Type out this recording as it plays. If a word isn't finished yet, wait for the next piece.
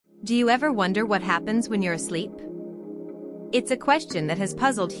Do you ever wonder what happens when you're asleep? It's a question that has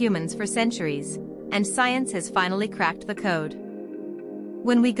puzzled humans for centuries, and science has finally cracked the code.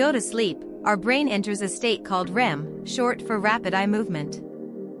 When we go to sleep, our brain enters a state called REM, short for rapid eye movement.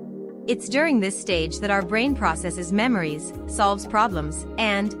 It's during this stage that our brain processes memories, solves problems,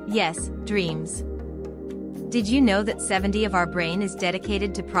 and, yes, dreams. Did you know that 70% of our brain is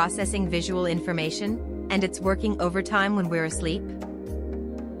dedicated to processing visual information, and it's working overtime when we're asleep?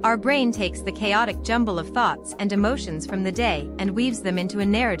 Our brain takes the chaotic jumble of thoughts and emotions from the day and weaves them into a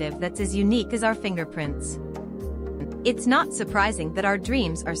narrative that's as unique as our fingerprints. It's not surprising that our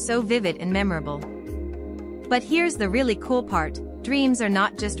dreams are so vivid and memorable. But here's the really cool part: dreams are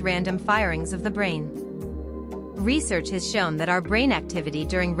not just random firings of the brain. Research has shown that our brain activity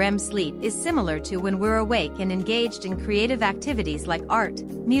during REM sleep is similar to when we're awake and engaged in creative activities like art,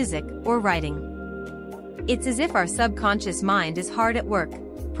 music, or writing. It's as if our subconscious mind is hard at work,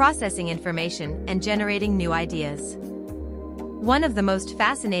 processing information and generating new ideas. One of the most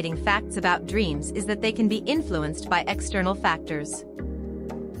fascinating facts about dreams is that they can be influenced by external factors.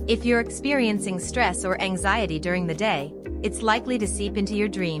 If you're experiencing stress or anxiety during the day, it's likely to seep into your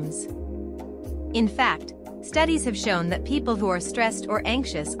dreams. In fact, studies have shown that people who are stressed or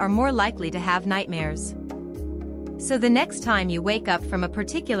anxious are more likely to have nightmares. So the next time you wake up from a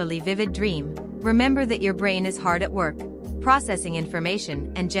particularly vivid dream, remember that your brain is hard at work, processing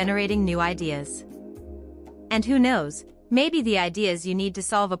information and generating new ideas. And who knows, maybe the ideas you need to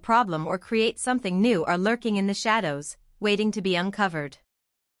solve a problem or create something new are lurking in the shadows, waiting to be uncovered.